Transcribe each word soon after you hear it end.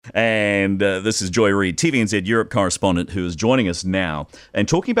And this is Joy Reid, TVNZ Europe correspondent, who is joining us now and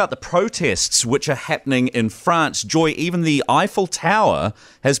talking about the protests which are happening in France. Joy, even the Eiffel Tower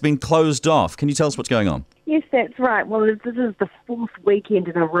has been closed off. Can you tell us what's going on? Yes, that's right. Well, this is the fourth weekend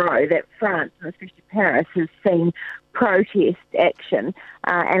in a row that France, and especially Paris, has seen protest action,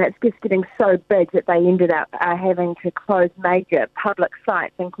 and it's just getting so big that they ended up having to close major public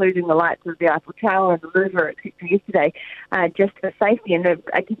sites, including the lights of the Eiffel Tower and the Louvre, etc., yesterday, just for safety. And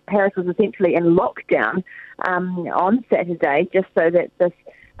I guess Paris was essentially in lockdown on Saturday, just so that this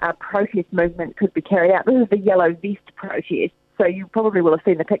protest movement could be carried out. This is the Yellow Vest protest. So you probably will have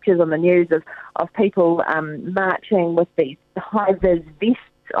seen the pictures on the news of people marching with these high-vis vests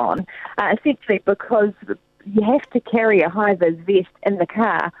on, essentially because you have to carry a high-vis vest in the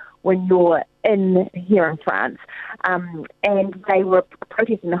car when you're here in France, and they were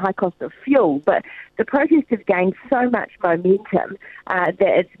protesting the high cost of fuel. But the protest has gained so much momentum that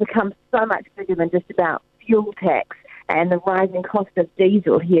it's become so much bigger than just about fuel tax and the rising cost of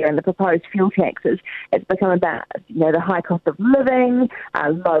diesel here and the proposed fuel taxes. It's become about, the high cost of living,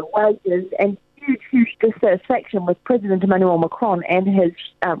 low wages, and huge dissatisfaction with President Emmanuel Macron and his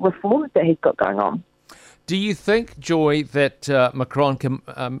reforms that he's got going on. Do you think, Joy, that Macron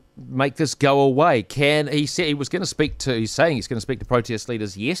can make this go away? He said he was going to speak to. He's saying he's going to speak to protest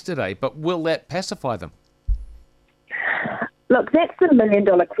leaders yesterday, but will that pacify them? Look, that's the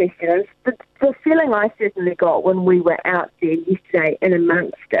million-dollar question. The feeling I certainly got when we were out there yesterday in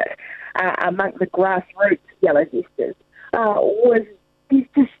amongst it, among the grassroots Yellow Vesters, was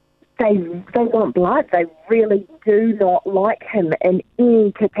they want blood. They really do not like him in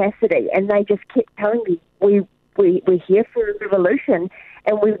any capacity, and they just kept telling me, we're here for a revolution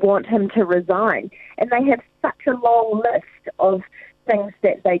and we want him to resign. And they have such a long list of things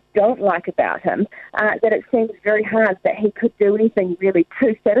that they don't like about him that it seems very hard that he could do anything really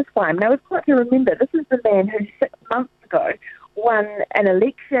to satisfy him. Now, we've got to remember, this is the man who 6 months ago won an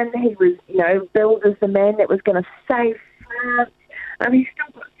election. He was, billed as the man that was going to save France. He's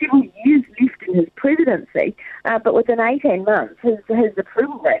still got several years left in his presidency, but within 18 months, his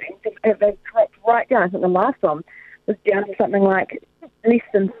approval ratings have dropped right down. I think the last one was down to something like less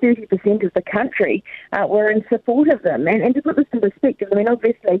than 30% of the country were in support of them. And to put this in perspective,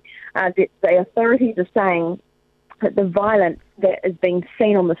 obviously, the authorities are saying that the violence that is being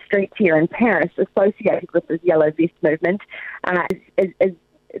seen on the streets here in Paris associated with this Yellow Vest movement is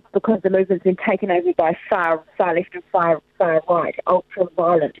it's because the movement's been taken over by far left and far right,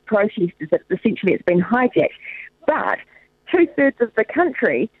 ultra-violent protesters. That essentially it's been hijacked. But 2/3 of the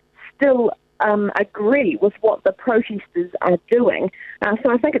country still agree with what the protesters are doing.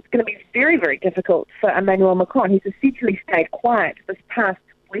 So I think it's going to be very, very difficult for Emmanuel Macron. He's essentially stayed quiet this past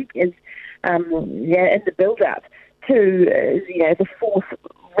week in the build-up to the fourth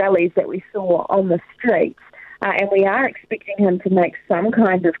rallies that we saw on the streets. And we are expecting him to make some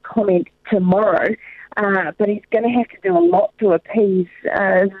kind of comment tomorrow, but he's going to have to do a lot to appease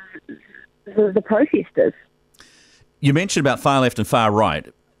the protesters. You mentioned about far left and far right.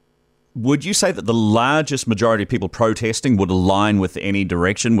 Would you say that the largest majority of people protesting would align with any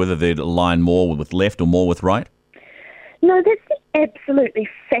direction, whether they'd align more with left or more with right? No, that's the absolutely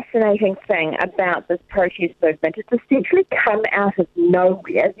fascinating thing about this protest movement. It's essentially come out of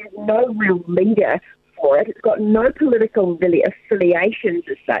nowhere. There's no real leader for it. It's got no political really affiliations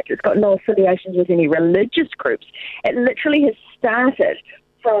as such. It's got no affiliations with any religious groups. It literally has started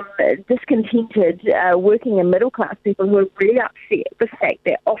from discontented working and middle class people who are really upset at the fact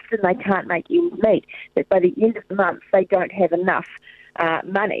that often they can't make ends meet, that by the end of the month they don't have enough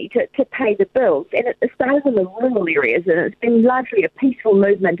money to pay the bills. And it started in the rural areas, and it's been largely a peaceful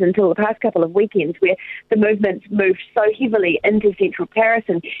movement until the past couple of weekends, where the movement's moved so heavily into central Paris.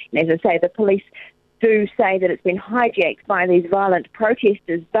 And as I say, the police do say that it's been hijacked by these violent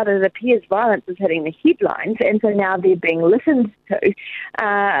protesters, but it appears violence is hitting the headlines, and so now they're being listened to.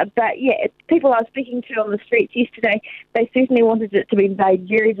 But yeah, people I was speaking to on the streets yesterday, they certainly wanted it to be made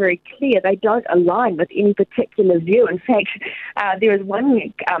very, very clear they don't align with any particular view. In fact, there was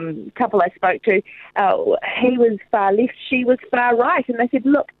one couple I spoke to, he was far left, she was far right, and they said,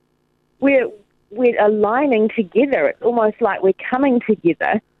 look, we're aligning together. It's almost like we're coming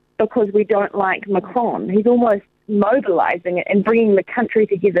together because we don't like Macron. He's almost mobilising it and bringing the country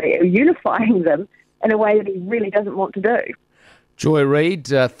together, unifying them in a way that he really doesn't want to do. Joy Reid,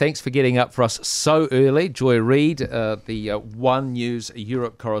 thanks for getting up for us so early. Joy Reid, the One News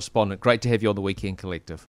Europe correspondent. Great to have you on the Weekend Collective.